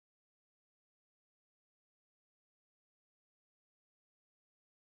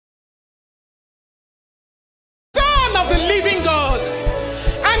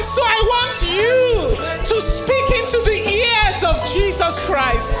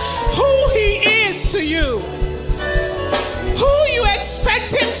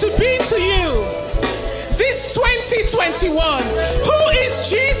2021. Who is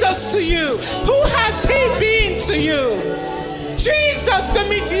Jesus to you? Who has he been to you? Jesus, the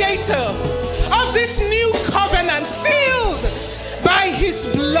mediator of this new covenant, sealed by his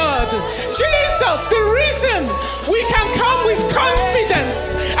blood. Jesus, the reason we can come with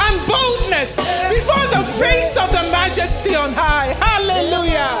confidence and boldness before the face of the majesty on high.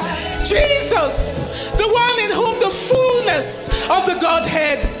 Hallelujah. Jesus, the one in whom the fullness of the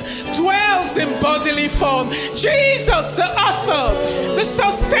Godhead dwells in bodily form. Jesus, the author, the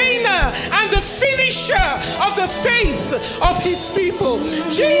sustainer, and the finisher of the faith of his people.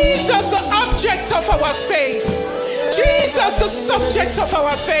 Jesus, the object of our faith. Jesus, the subject of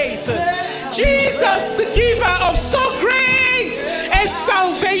our faith. Jesus, the giver of so great a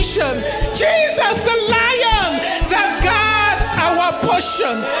salvation. Jesus, the lion that guards our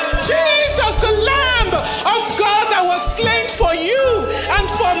portion. Jesus, the Lamb of God that was slain for you and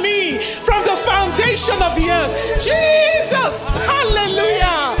for me from the foundation of the earth. Jesus,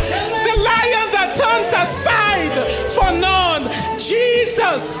 hallelujah. The lion that turns aside for none.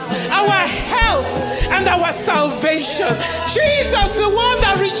 Jesus, our help and our salvation. Jesus, the one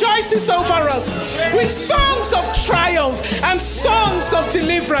that rejoices over us with songs of triumph and songs of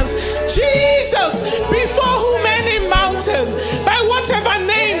deliverance. Jesus, before whom any mountain, by whatever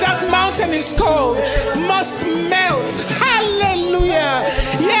name that mountain is called, must melt. Hallelujah.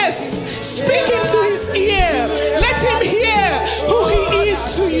 Yes, speak into his ear. Let him hear who he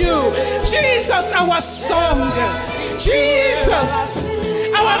is to you. Jesus, our song. Jesus,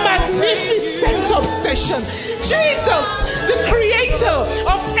 our magnificent obsession. Jesus, the creator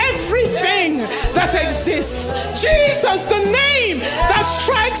of everything that exists. Jesus, the name that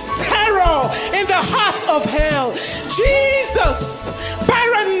strikes terror in the heart of hell. Jesus,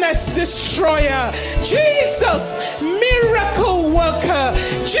 barrenness destroyer. Jesus, miracle worker.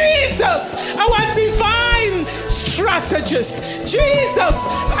 Jesus, our divine strategist. Jesus,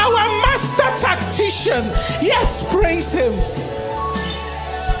 our master tactician. Yes, praise him.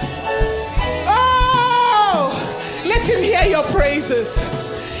 Oh, let him hear your praises.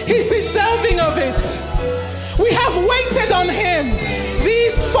 He's deserving of it. We have waited on him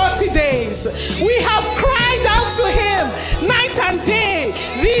these 40 days. We have cried out to him night and day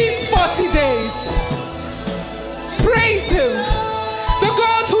these 40 days. Praise him. The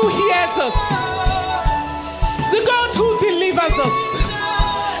God who hears us. The God who delivers us.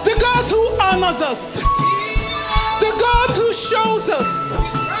 The God who honors us. The God who shows us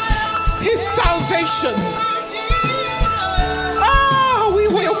his salvation. Oh, we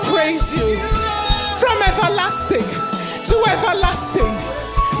will praise you from everlasting to everlasting.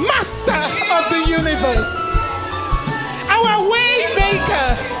 Master of the universe. Our way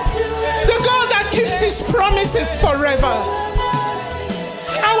maker. The God that keeps his promises forever.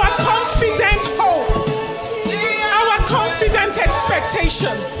 Our confident hope. Confident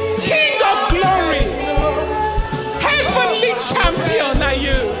expectation. King of glory. Heavenly champion are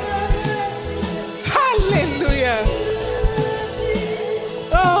you. Hallelujah.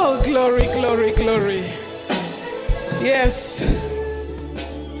 Oh, glory, glory, glory. Yes.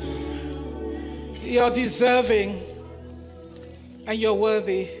 You're deserving and you're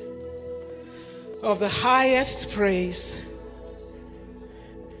worthy of the highest praise.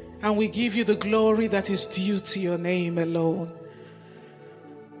 And we give you the glory that is due to your name alone.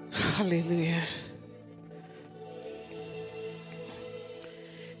 Hallelujah.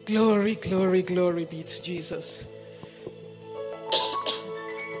 Glory, glory, glory be to Jesus.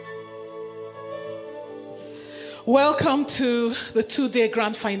 Welcome to the 2-day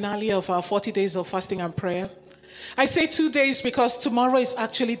grand finale of our 40 days of fasting and prayer. I say 2 days because tomorrow is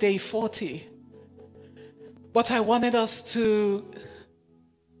actually day 40. But I wanted us to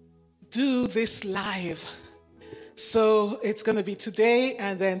do this live. So it's going to be today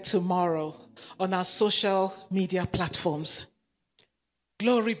and then tomorrow on our social media platforms.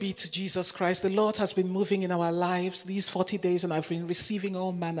 Glory be to Jesus Christ. The Lord has been moving in our lives these 40 days and I've been receiving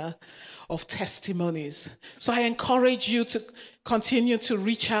all manner of testimonies. So I encourage you to continue to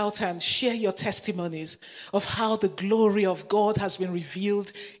reach out and share your testimonies of how the glory of God has been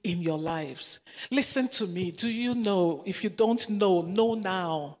revealed in your lives. Listen to me. Do you know, if you don't know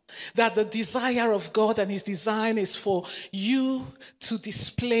now, that the desire of God and his design is for you to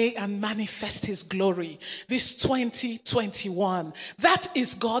display and manifest his glory this 2021. That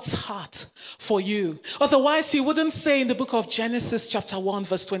is God's heart for you. Otherwise, he wouldn't say in the book of Genesis chapter 1,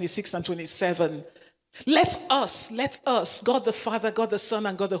 verse 26 and 27, Let us, God the Father, God the Son,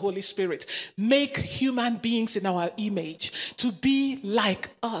 and God the Holy Spirit, make human beings in our image to be like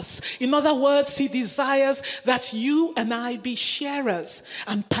us. In other words, he desires that you and I be sharers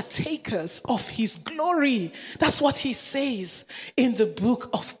and partakers of his glory. That's what he says in the book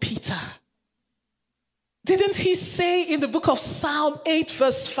of Peter. Didn't he say in the book of Psalm 8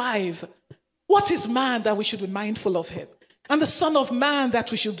 verse 5, what is man that we should be mindful of him? And the Son of Man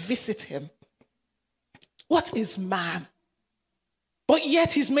that we should visit him? What is man? But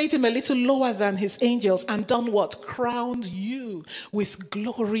yet he's made him a little lower than his angels and done what? Crowned you with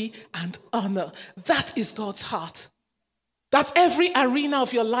glory and honor. That is God's heart. That every arena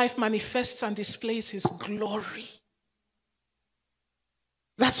of your life manifests and displays his glory.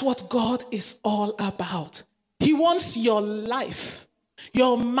 That's what God is all about. He wants your life,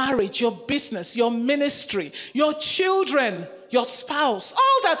 your marriage, your business, your ministry, your children, your spouse,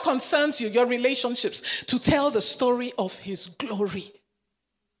 all that concerns you, your relationships, to tell the story of his glory.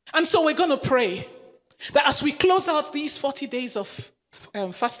 And so we're going to pray that as we close out these 40 days of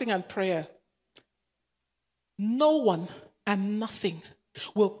fasting and prayer, no one and nothing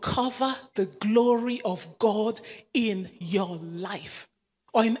will cover the glory of God in your life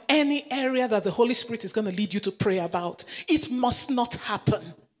or in any area that the Holy Spirit is going to lead you to pray about. It must not happen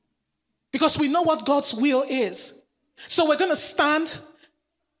because we know what God's will is. So we're going to stand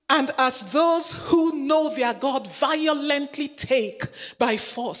and as those who know their God violently take by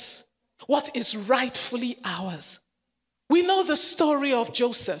force what is rightfully ours. We know the story of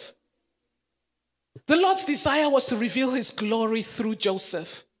Joseph. The Lord's desire was to reveal his glory through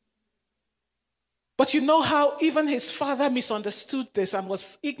Joseph. But you know how even his father misunderstood this and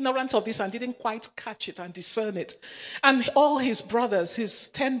was ignorant of this and didn't quite catch it and discern it. And all his brothers, his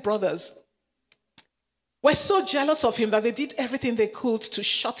 10 brothers, were so jealous of him that they did everything they could to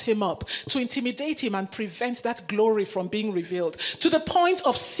shut him up, to intimidate him and prevent that glory from being revealed, to the point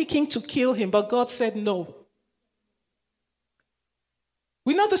of seeking to kill him. But God said no.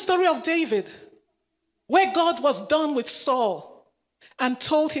 We know the story of David, where God was done with Saul and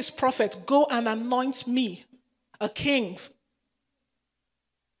told his prophet, go and anoint me a king.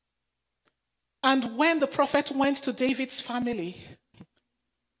 And when the prophet went to David's family,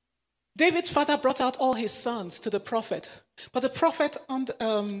 David's father brought out all his sons to the prophet. But the prophet,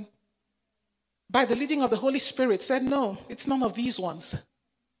 by the leading of the Holy Spirit, said, no, it's none of these ones.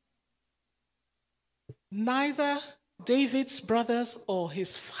 Neither David's brothers or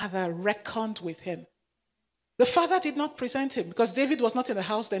his father reckoned with him. The father did not present him because David was not in the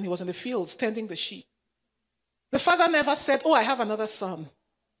house then, he was in the fields tending the sheep. The father never said, oh, I have another son.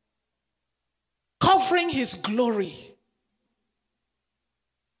 Covering his glory.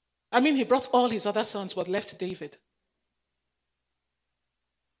 I mean, he brought all his other sons but left David.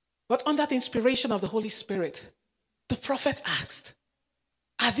 But under the inspiration of the Holy Spirit, the prophet asked,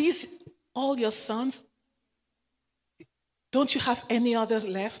 are these all your sons? Don't you have any others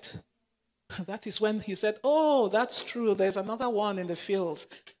left? That is when he said, oh, that's true. There's another one in the fields.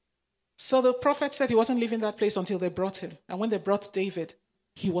 So the prophet said he wasn't leaving that place until they brought him. And when they brought David,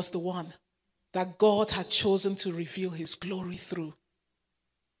 he was the one that God had chosen to reveal his glory through.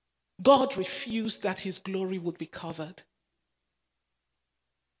 God refused that his glory would be covered.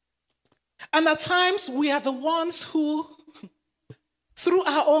 And at times, we are the ones who, through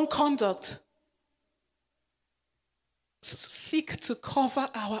our own conduct, seek to cover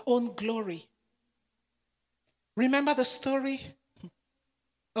our own glory. Remember the story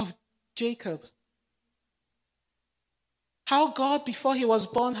of Jacob. How God, before he was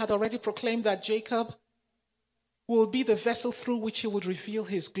born, had already proclaimed that Jacob will be the vessel through which he would reveal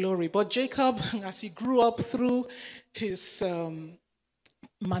his glory. But Jacob, as he grew up through his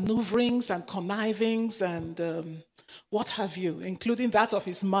maneuverings and connivings and what have you, including that of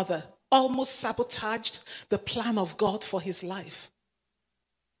his mother, almost sabotaged the plan of God for his life.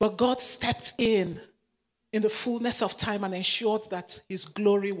 But God stepped in the fullness of time and ensured that his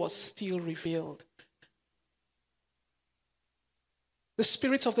glory was still revealed. The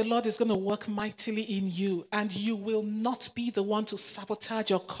Spirit of the Lord is going to work mightily in you, and you will not be the one to sabotage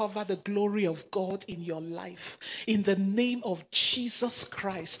or cover the glory of God in your life. In the name of Jesus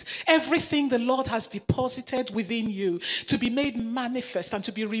Christ, everything the Lord has deposited within you to be made manifest and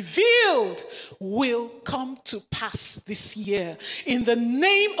to be revealed will come to pass this year. In the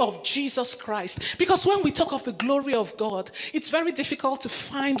name of Jesus Christ. Because when we talk of the glory of God, it's very difficult to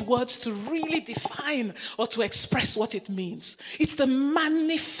find words to really define or to express what it means. It's the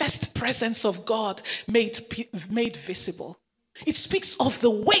manifest presence of God made visible. It speaks of the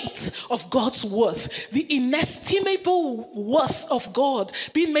weight of God's worth, the inestimable worth of God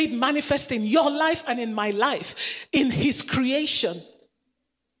being made manifest in your life and in my life, in his creation.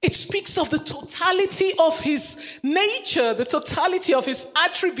 It speaks of the totality of his nature, the totality of his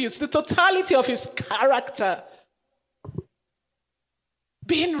attributes, the totality of his character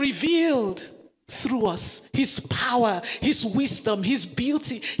being revealed through us. His power, his wisdom, his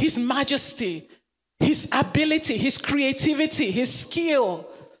beauty, his majesty, his ability, his creativity, his skill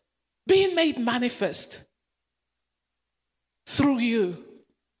being made manifest through you.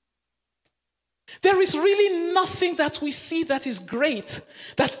 There is really nothing that we see that is great,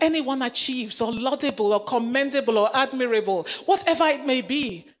 that anyone achieves, or laudable, or commendable, or admirable, whatever it may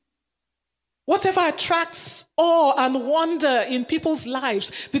be. Whatever attracts awe and wonder in people's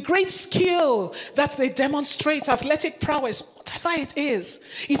lives, the great skill that they demonstrate, athletic prowess, whatever it is,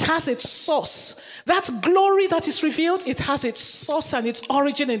 it has its source. That glory that is revealed, it has its source and its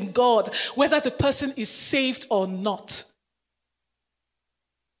origin in God, whether the person is saved or not.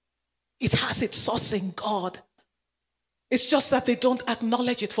 It has its source in God. It's just that they don't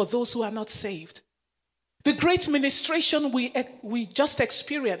acknowledge it for those who are not saved. The great ministration we just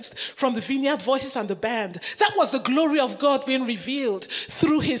experienced from the Vineyard Voices and the band, that was the glory of God being revealed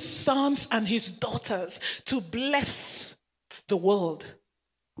through his sons and his daughters to bless the world.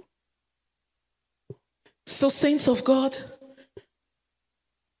 So, saints of God,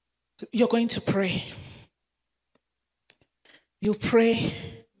 you're going to pray. You pray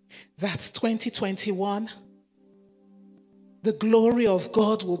that 2021, the glory of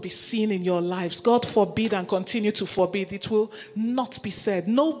God will be seen in your lives. God forbid and continue to forbid. It will not be said.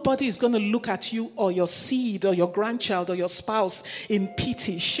 Nobody is going to look at you or your seed or your grandchild or your spouse in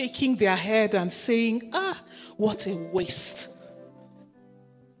pity, shaking their head and saying, what a waste.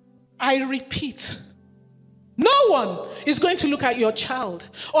 I repeat, no one is going to look at your child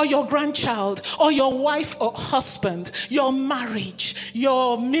or your grandchild or your wife or husband, your marriage,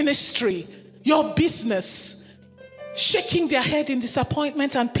 your ministry, your business, shaking their head in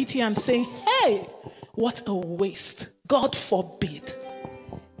disappointment and pity and saying, hey, what a waste. God forbid.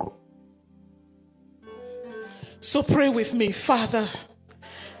 So pray with me. Father,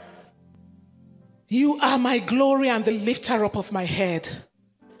 you are my glory and the lifter up of my head.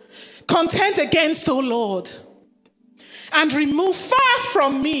 Contend against, O Lord, and remove far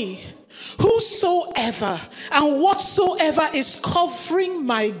from me whosoever and whatsoever is covering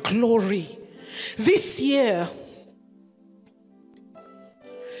my glory this year,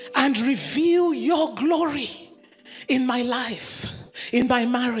 and reveal your glory in my life, in my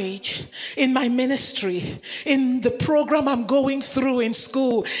marriage, in my ministry, in the program I'm going through in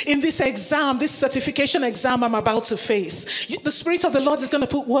school, in this exam, this certification exam I'm about to face. The Spirit of the Lord is going to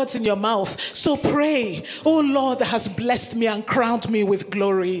put words in your mouth. So pray, oh Lord that has blessed me and crowned me with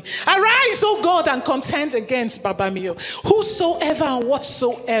glory. Arise, oh God, and contend against Babamio. Whosoever and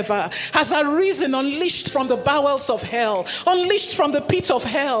whatsoever has arisen, unleashed from the bowels of hell, unleashed from the pit of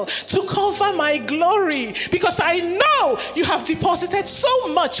hell to cover my glory, because I know you have deposited so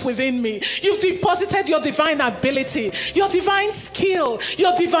much within me. You've deposited your divine ability, your divine skill,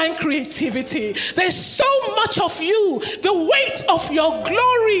 your divine creativity. There's so much of you. The weight of your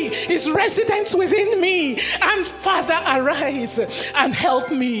glory is resident within me. And Father, arise and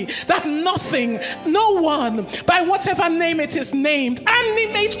help me that nothing, no one, by whatever name it is named,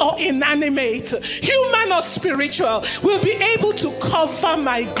 animate or inanimate, human or spiritual, will be able to cover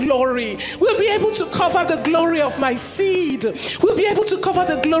my glory, will be able to cover the glory of my seed, will be able to cover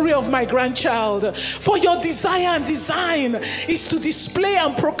the glory of my grandchild. For your desire and design is to display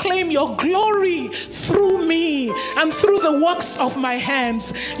and proclaim your glory through me and through the works of my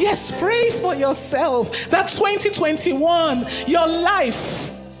hands. Yes, pray for yourself that 2021, your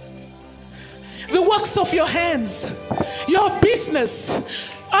life, the works of your hands, your business,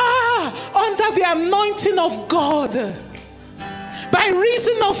 under the anointing of God, by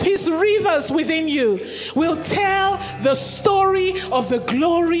reason of his rivers within you, will tell the story of the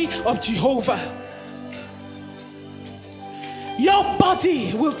glory of Jehovah. Your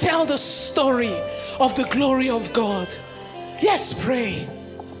body will tell the story of the glory of God. Yes, pray.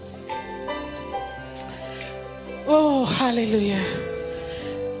 Oh, hallelujah.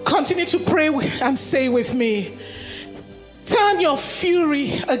 Continue to pray and say with me, turn your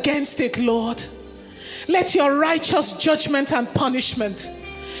fury against it, Lord. Let your righteous judgment and punishment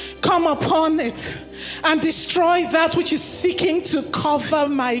come upon it and destroy that which is seeking to cover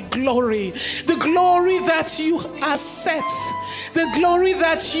my glory. The glory that you are set, the glory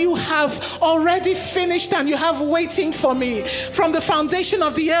that you have already finished and you have waiting for me from the foundation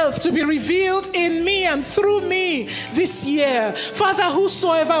of the earth to be revealed in me and through me this year. Father,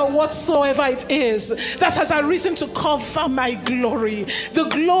 whosoever or whatsoever it is that has arisen to cover my glory, the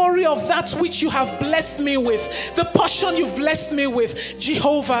glory of that which you have blessed me with, the portion you've blessed me with,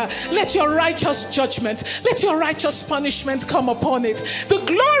 Jehovah, let your righteous judgment, let your righteous punishment come upon it. The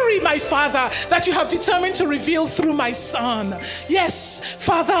glory, my Father, that you have determined to reveal through my Son. Yes,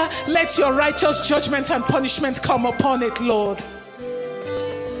 Father, let your righteous judgment and punishment come upon it, Lord.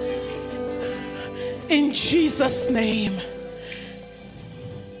 In Jesus' name.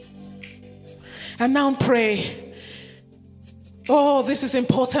 And now pray. Oh, this is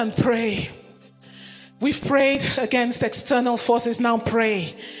important. Pray. We've prayed against external forces. Now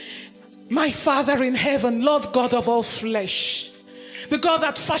pray. My Father in heaven, Lord God of all flesh, the God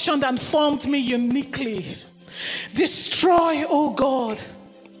that fashioned and formed me uniquely, destroy, oh God,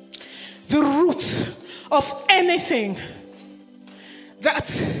 the root of anything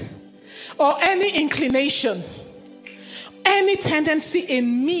that, or any inclination, any tendency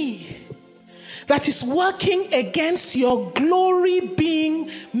in me that is working against your glory being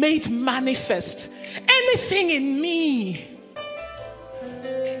made manifest. Anything in me.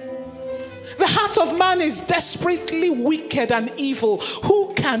 The heart of man is desperately wicked and evil.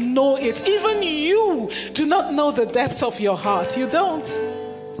 Who can know it? Even you do not know the depth of your heart. You don't.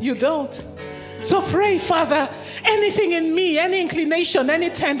 You don't. So pray, Father, anything in me, any inclination, any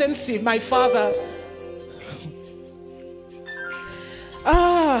tendency, my Father.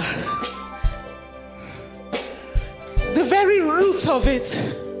 The very root of it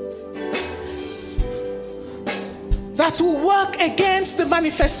that will work against the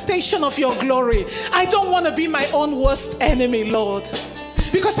manifestation of your glory. I don't want to be my own worst enemy, Lord,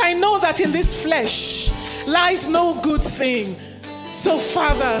 because I know that in this flesh lies no good thing. So,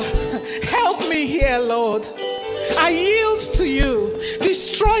 Father, help me here, Lord. I yield to you.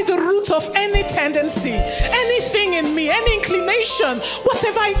 Destroy the root of any tendency, anything in me, any inclination,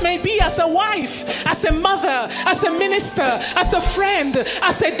 whatever it may be, as a wife, as a mother, as a minister, as a friend,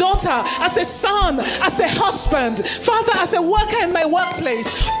 as a daughter, as a son, as a husband, Father, as a worker in my workplace,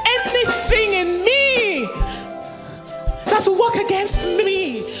 anything in me that will work against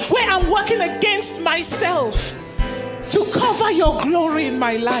me, where I'm working against myself to cover your glory in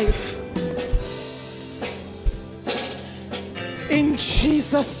my life. In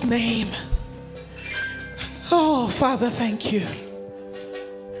Jesus' name. Oh, Father, thank you.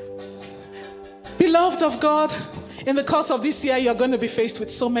 Beloved of God, in the course of this year, you're going to be faced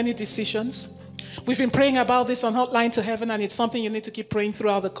with so many decisions. We've been praying about this on Hotline to Heaven, and it's something you need to keep praying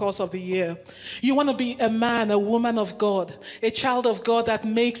throughout the course of the year. You want to be a man, a woman of God, a child of God that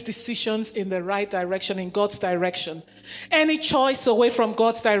makes decisions in the right direction, in God's direction. Any choice away from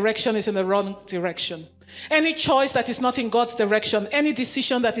God's direction is in the wrong direction. Any choice that is not in God's direction, any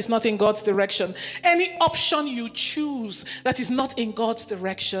decision that is not in God's direction, any option you choose that is not in God's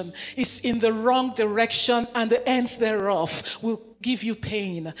direction is in the wrong direction, and the ends thereof will give you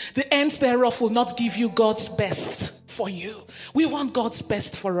pain. The ends thereof will not give you God's best for you. We want God's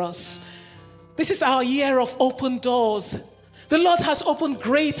best for us. This is our year of open doors. The Lord has opened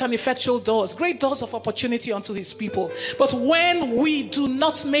great and effectual doors, great doors of opportunity unto his people. But when we do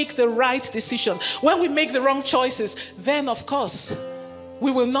not make the right decision, when we make the wrong choices, then of course,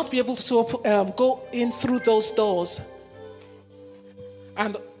 we will not be able to go in through those doors.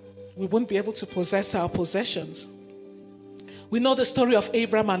 And we won't be able to possess our possessions. We know the story of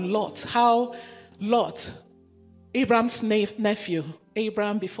Abraham and Lot, how Lot, Abraham's nephew,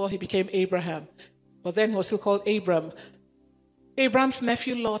 Abraham before he became Abraham, but then he was still called Abram. Abraham's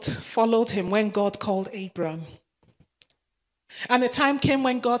nephew Lot followed him when God called Abram. And the time came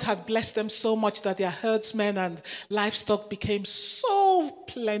when God had blessed them so much that their herdsmen and livestock became so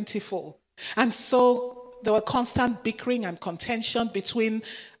plentiful. And so there were constant bickering and contention between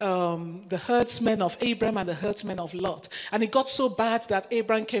the herdsmen of Abram and the herdsmen of Lot. And it got so bad that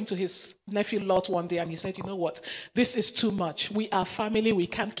Abram came to his nephew Lot one day and he said, you know what, this is too much. We are family, we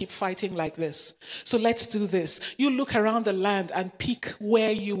can't keep fighting like this. So let's do this. You look around the land and pick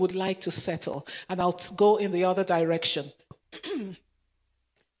where you would like to settle, and I'll go in the other direction.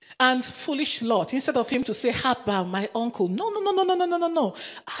 And foolish Lot, instead of him to say, Haba, my uncle, no.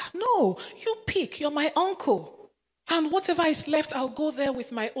 No, you pick, you're my uncle. And whatever is left, I'll go there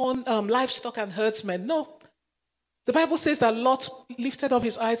with my own livestock and herdsmen. No. The Bible says that Lot lifted up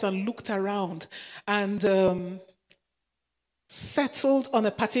his eyes and looked around and settled on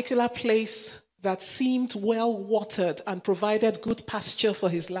a particular place that seemed well watered and provided good pasture for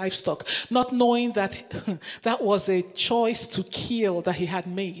his livestock, not knowing that that was a choice to kill that he had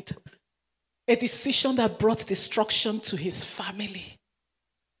made. A decision that brought destruction to his family.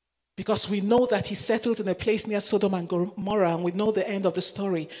 Because we know that he settled in a place near Sodom and Gomorrah, and we know the end of the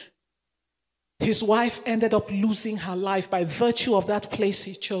story. His wife ended up losing her life by virtue of that place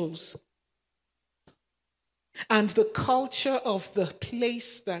he chose. And the culture of the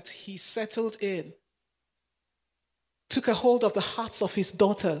place that he settled in took a hold of the hearts of his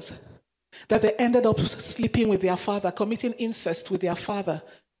daughters, that they ended up sleeping with their father, committing incest with their father.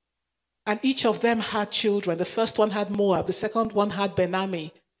 And each of them had children. The first one had Moab, the second one had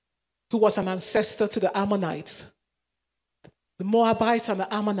Ben-Ammi, who was an ancestor to the Ammonites. The Moabites and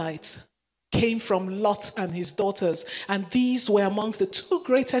the Ammonites came from Lot and his daughters, and these were amongst the two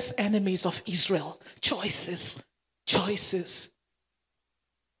greatest enemies of Israel. Choices.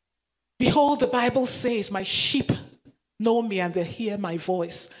 Behold, the Bible says, my sheep know me and they hear my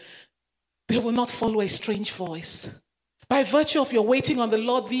voice. They will not follow a strange voice. By virtue of your waiting on the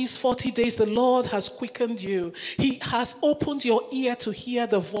Lord these 40 days, the Lord has quickened you. He has opened your ear to hear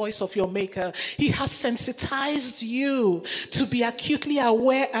the voice of your Maker. He has sensitized you to be acutely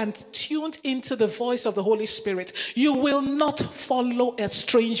aware and tuned into the voice of the Holy Spirit. You will not follow a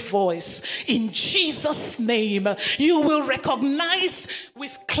strange voice. In Jesus' name, you will recognize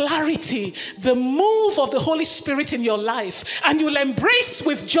with clarity the move of the Holy Spirit in your life, and you will embrace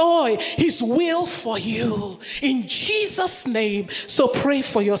with joy His will for you. In Jesus' name. So pray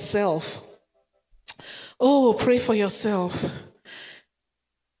for yourself. Oh, pray for yourself.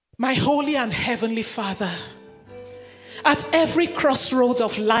 My holy and heavenly Father, at every crossroad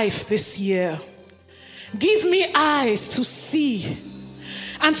of life this year, give me eyes to see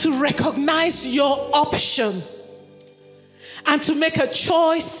and to recognize your option and to make a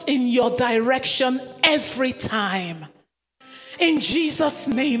choice in your direction every time. In Jesus'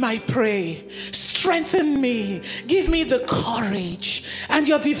 name I pray. Strengthen me. Give me the courage and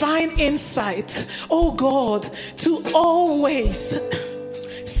your divine insight, oh God, to always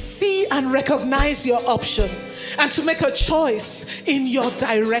see and recognize your option and to make a choice in your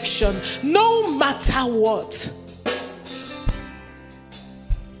direction, no matter what.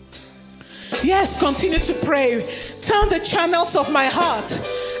 Yes, continue to pray. Turn the channels of my heart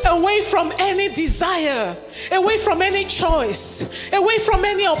away from any desire, away from any choice, away from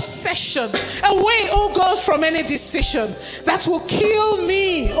any obsession, away, oh God, from any decision that will kill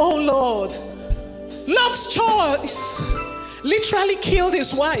me, oh Lord. Lot's choice literally killed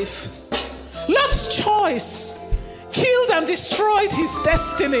his wife. Lot's choice killed and destroyed his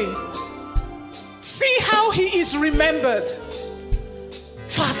destiny. See how he is remembered.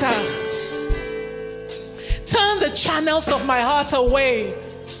 Father, turn the channels of my heart away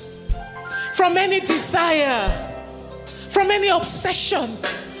from any desire, from any obsession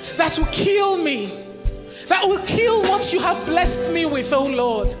that will kill me, that will kill what you have blessed me with, oh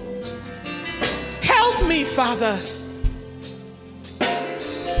Lord. Help me, Father.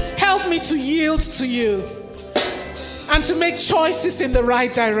 Help me to yield to you and to make choices in the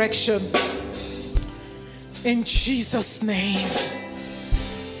right direction. In Jesus' name.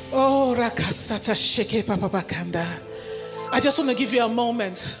 Oh, Rakasata Sheke Papa Bakanda. I just want to give you a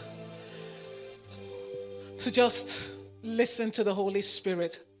moment to just listen to the Holy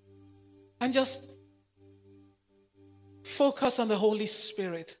Spirit and just focus on the Holy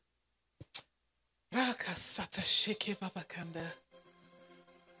Spirit. Rakasata Sheke Papa Kanda.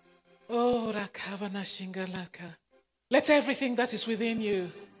 Oh, Rakavana Shingalaka. Let everything that is within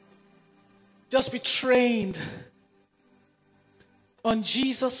you just be trained on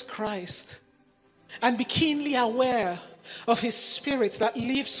Jesus Christ and be keenly aware of His Spirit that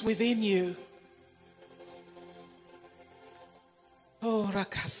lives within you. Oh,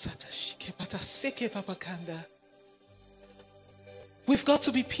 Rakasata Shikepata Seke Papakanda. We've got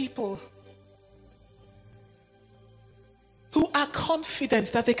to be people who are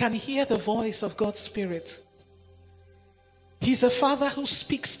confident that they can hear the voice of God's Spirit. He's a Father who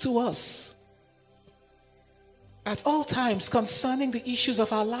speaks to us at all times concerning the issues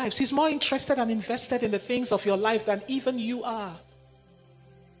of our lives. He's more interested and invested in the things of your life than even you are.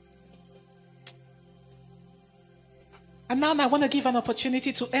 And now I want to give an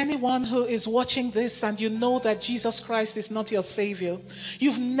opportunity to anyone who is watching this and you know that Jesus Christ is not your Savior.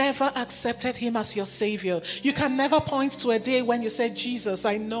 You've never accepted Him as your Savior. You can never point to a day when you said, Jesus,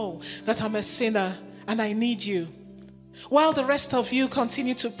 I know that I'm a sinner and I need you. While the rest of you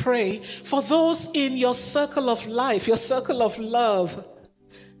continue to pray for those in your circle of life, your circle of love,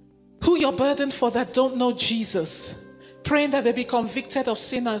 who you're burdened for that don't know Jesus, praying that they be convicted of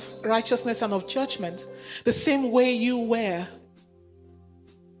sin, of righteousness, and of judgment, the same way you were.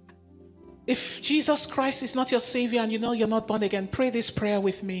 If Jesus Christ is not your Savior and you know you're not born again, pray this prayer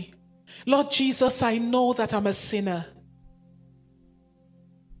with me. Lord Jesus, I know that I'm a sinner,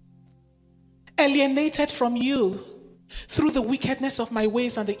 alienated from you through the wickedness of my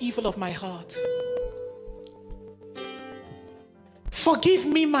ways and the evil of my heart. Forgive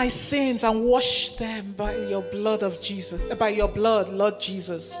me my sins and wash them by your blood of Jesus, by your blood, Lord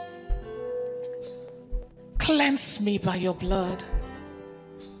Jesus. Cleanse me by your blood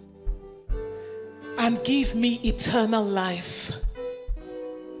and give me eternal life.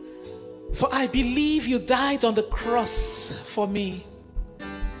 For I believe you died on the cross for me,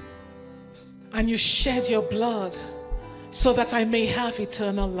 and you shed your blood so that I may have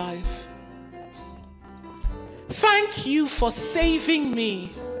eternal life. Thank you for saving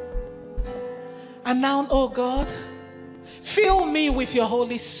me. And now, oh God, fill me with your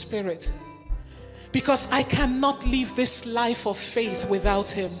Holy Spirit, because I cannot live this life of faith without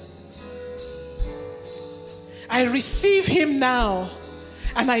him. I receive him now,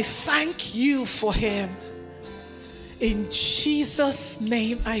 and I thank you for him. In Jesus'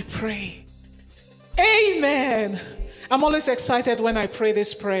 name I pray. Amen. I'm always excited when I pray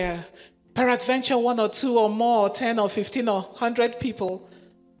this prayer. Peradventure 1 or 2 or more, 10 or 15 or 100 people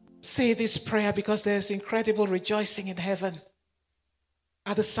say this prayer, because there's incredible rejoicing in heaven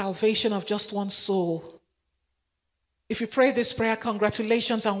at the salvation of just one soul. If you pray this prayer,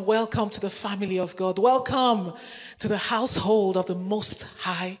 congratulations and welcome to the family of God. Welcome to the household of the Most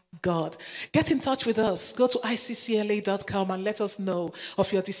High God. Get in touch with us. Go to iccla.com and let us know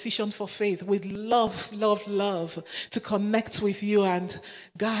of your decision for faith. We'd love to connect with you and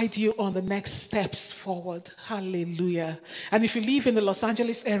guide you on the next steps forward. Hallelujah. And if you live in the Los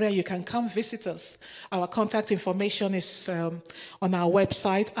Angeles area, you can come visit us. Our contact information is on our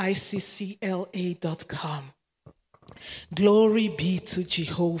website, iccla.com. Glory be to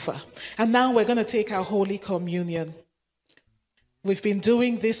Jehovah. And now we're going to take our Holy Communion. We've been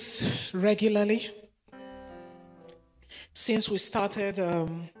doing this regularly since we started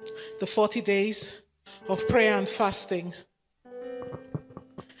the 40 days of prayer and fasting.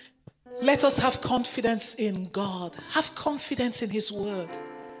 Let us have confidence in God. Have confidence in his word.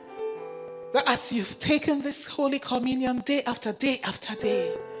 That as you've taken this Holy Communion day after day after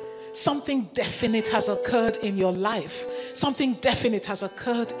day, something definite has occurred in your life. Something definite has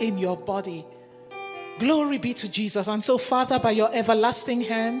occurred in your body. Glory be to Jesus. And so, Father, by your everlasting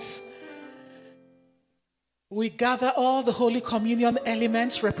hands, we gather all the Holy Communion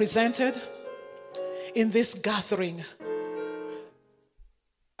elements represented in this gathering,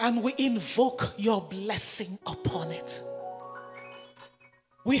 and we invoke your blessing upon it.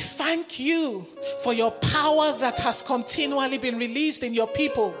 We thank you for your power that has continually been released in your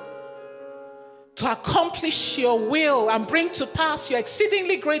people to accomplish your will and bring to pass your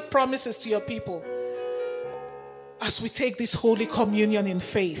exceedingly great promises to your people as we take this Holy Communion in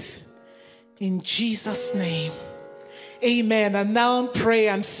faith. In Jesus' name, amen. And now pray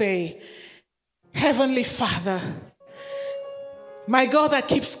and say, Heavenly Father, my God that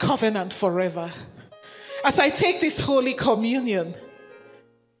keeps covenant forever, as I take this Holy Communion,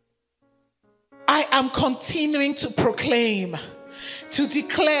 I am continuing to proclaim, to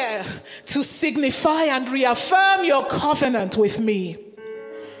declare, to signify and reaffirm your covenant with me,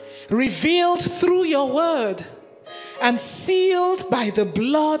 revealed through your word and sealed by the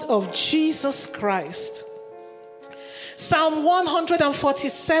blood of Jesus Christ. Psalm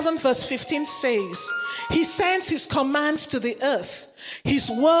 147 verse 15 says, he sends his commands to the earth. His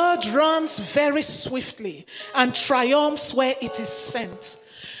word runs very swiftly and triumphs where it is sent.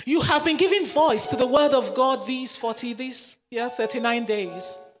 You have been giving voice to the word of God these 39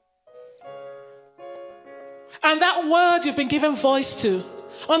 days. And that word you've been given voice to,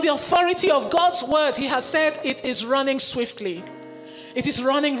 on the authority of God's word, he has said it is running swiftly. It is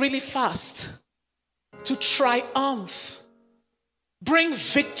running really fast to triumph, bring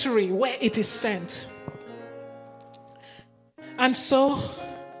victory where it is sent. And so,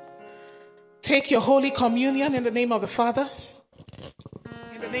 take your Holy Communion in the name of the Father,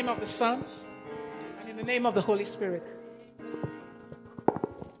 in the name of the Son, and in the name of the Holy Spirit.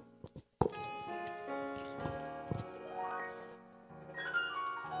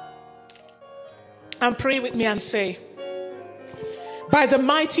 And pray with me and say, by the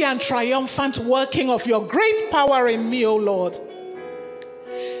mighty and triumphant working of your great power in me, O Lord,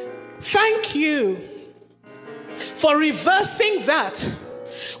 thank you for reversing that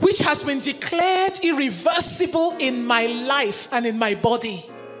which has been declared irreversible in my life and in my body.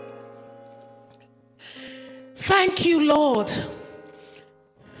 Thank you, Lord,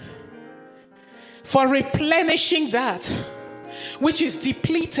 for replenishing that which is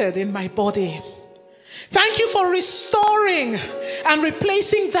depleted in my body. Thank you for restoring and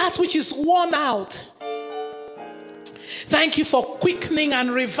replacing that which is worn out. Thank you for quickening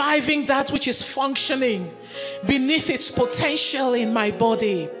and reviving that which is functioning beneath its potential in my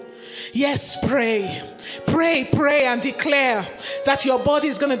body. Yes, pray and declare that your body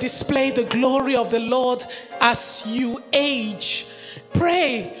is going to display the glory of the Lord as you age.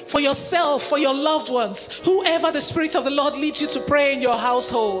 Pray for yourself, for your loved ones, whoever the Spirit of the Lord leads you to pray in your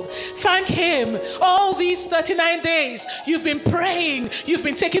household. Thank Him. All these 39 days, you've been praying, you've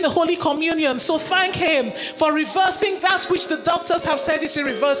been taking the Holy Communion. So thank Him for reversing that which the doctors have said is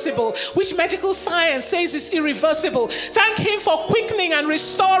irreversible, which medical science says is irreversible. Thank Him for quickening and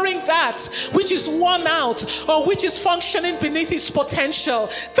restoring that which is worn out or which is functioning beneath its potential.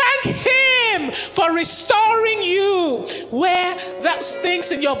 Thank Him for restoring you where those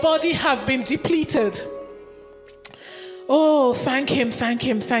things in your body have been depleted. Oh, thank Him, thank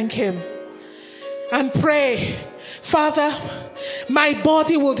Him, thank Him. And pray, Father, my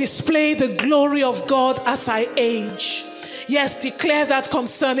body will display the glory of God as I age. Yes, declare that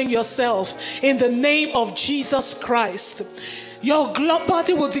concerning yourself in the name of Jesus Christ. Your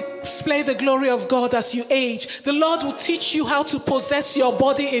body will display the glory of God as you age. The Lord will teach you how to possess your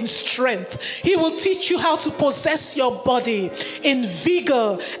body in strength. He will teach you how to possess your body in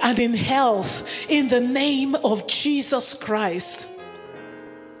vigor and in health in the name of Jesus Christ.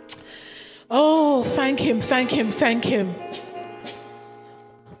 Oh, thank Him, thank Him, thank Him.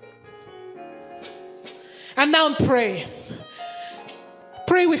 And now pray.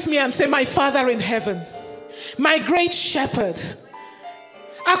 Pray with me and say, my Father in heaven, my great shepherd,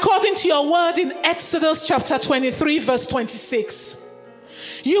 according to your word in Exodus chapter 23, verse 26,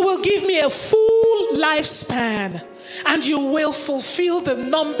 you will give me a full lifespan and you will fulfill the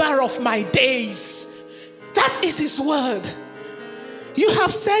number of my days. That is His word. You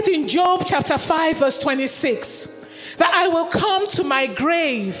have said in Job chapter 5, verse 26, that I will come to my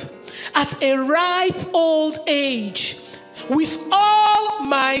grave at a ripe old age with all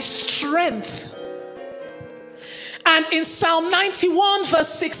my strength. And in Psalm 91 verse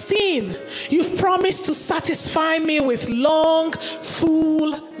 16, you've promised to satisfy me with long,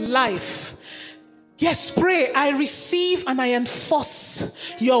 full life. Yes, pray, I receive and I enforce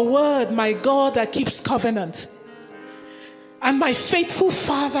your word, my God that keeps covenant, and my faithful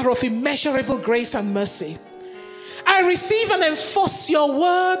Father of immeasurable grace and mercy. I receive and enforce your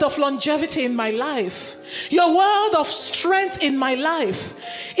word of longevity in my life, your word of strength in my life.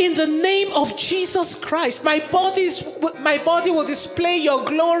 In the name of Jesus Christ, my body will display your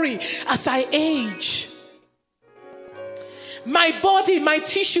glory as I age. My body, my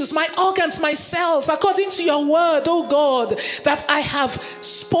tissues, my organs, my cells, according to your word, oh God, that I have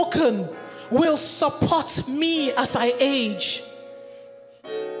spoken, will support me as I age.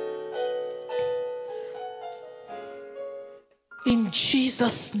 In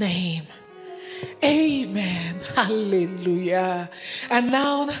Jesus' name, amen. Hallelujah. And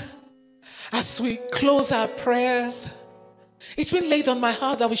now, as we close our prayers, it's been laid on my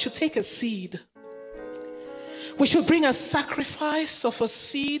heart that we should take a seed. We should bring a sacrifice of a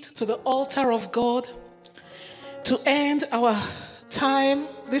seed to the altar of God to end our time,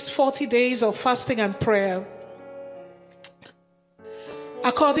 these 40 days of fasting and prayer.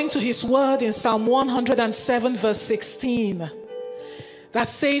 According to His word in Psalm 107 verse 16, that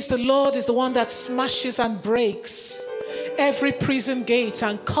says the Lord is the one that smashes and breaks every prison gate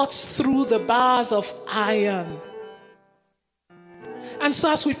and cuts through the bars of iron. And so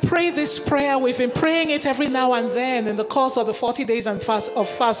as we pray this prayer, we've been praying it every now and then in the course of the 40 days of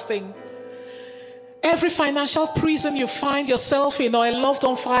fasting. Every financial prison you find yourself in, or a loved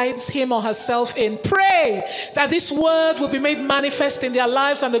one finds him or herself in, pray that this word will be made manifest in their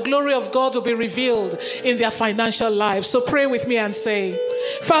lives and the glory of God will be revealed in their financial lives. So pray with me and say,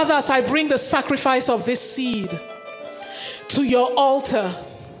 Father, as I bring the sacrifice of this seed to your altar,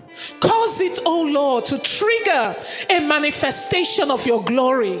 cause it, O Lord, to trigger a manifestation of your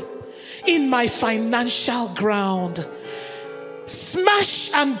glory in my financial ground.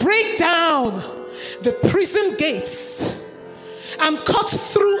 Smash and break down the prison gates and cut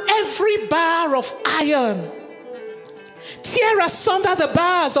through every bar of iron. Tear asunder the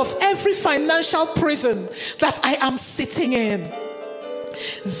bars of every financial prison that I am sitting in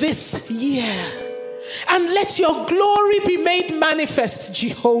this year. And let your glory be made manifest,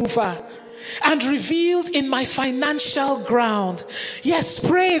 Jehovah, and revealed in my financial ground. Yes,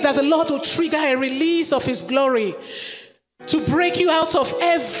 pray that the Lord will trigger a release of His glory to break you out of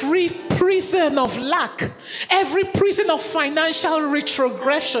every prison of lack, every prison of financial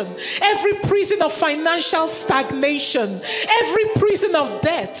retrogression, every prison of financial stagnation, every prison of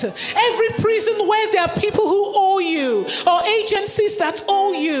debt, every prison where there are people who owe you or agencies that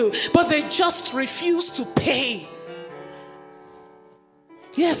owe you, but they just refuse to pay.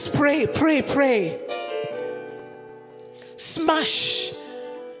 Yes, pray, pray, pray. Smash,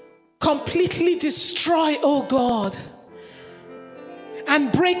 completely destroy, oh God,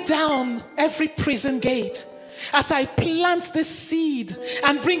 and break down every prison gate. As I plant this seed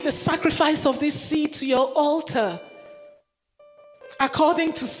and bring the sacrifice of this seed to your altar,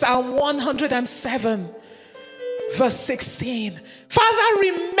 according to Psalm 107, verse 16. Father,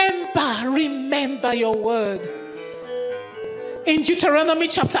 remember your word. In Deuteronomy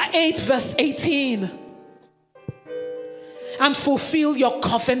chapter 8, verse 18. And fulfill your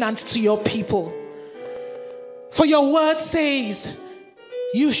covenant to your people. For your word says,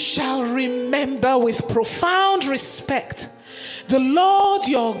 you shall remember with profound respect the Lord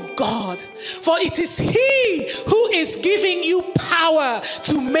your God, for it is he who is giving you power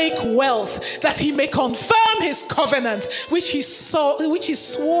to make wealth, that he may confirm his covenant, which he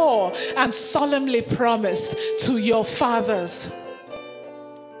swore and solemnly promised to your fathers,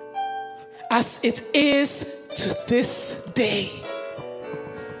 as it is to this day.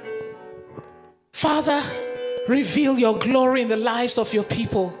 Father, reveal your glory in the lives of your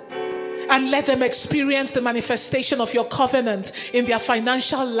people and let them experience the manifestation of your covenant in their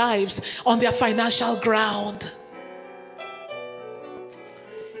financial lives, on their financial ground.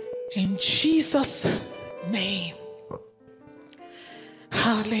 In Jesus' name.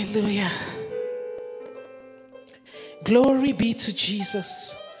 Hallelujah. Glory be to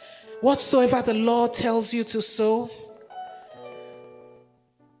Jesus. Whatsoever the Lord tells you to sow,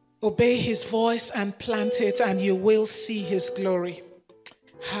 obey his voice and plant it, and you will see his glory.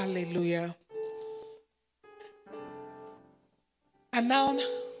 Hallelujah. And now,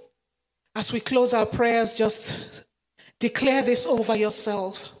 as we close our prayers, just declare this over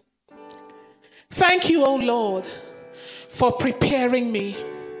yourself. Thank you, O Lord, for preparing me,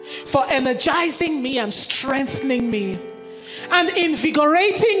 for energizing me and strengthening me, and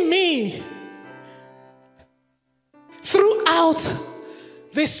invigorating me throughout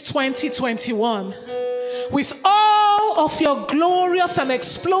this 2021 with all of your glorious and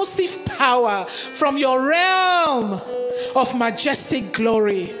explosive power from your realm of majestic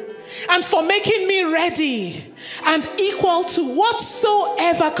glory, and for making me ready and equal to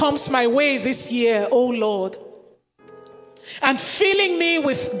whatsoever comes my way this year, O Lord, and filling me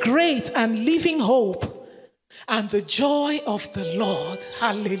with great and living hope and the joy of the Lord.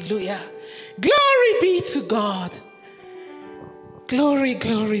 Hallelujah. Glory be to God. Glory,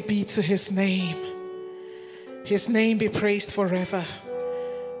 glory be to his name. His name be praised forever.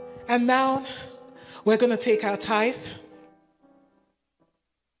 And now we're going to take our tithe.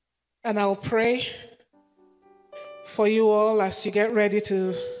 And I'll pray for you all as you get ready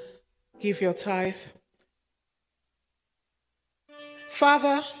to give your tithe.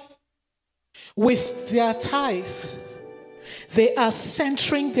 Father, with their tithe, they are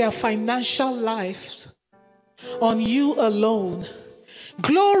centering their financial lives on you alone.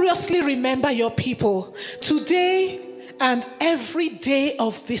 Gloriously remember your people today and every day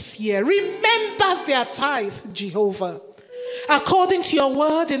of this year. Remember their tithe, Jehovah. According to your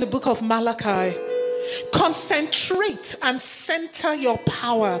word in the book of Malachi, concentrate and center your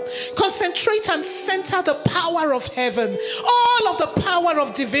power. Concentrate and center the power of heaven, all of the power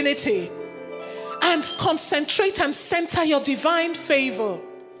of divinity. And concentrate and center your divine favor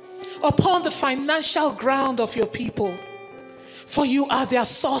upon the financial ground of your people. For you are their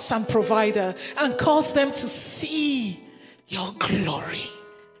source and provider, and cause them to see your glory.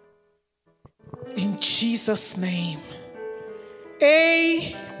 In Jesus' name,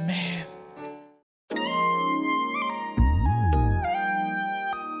 amen.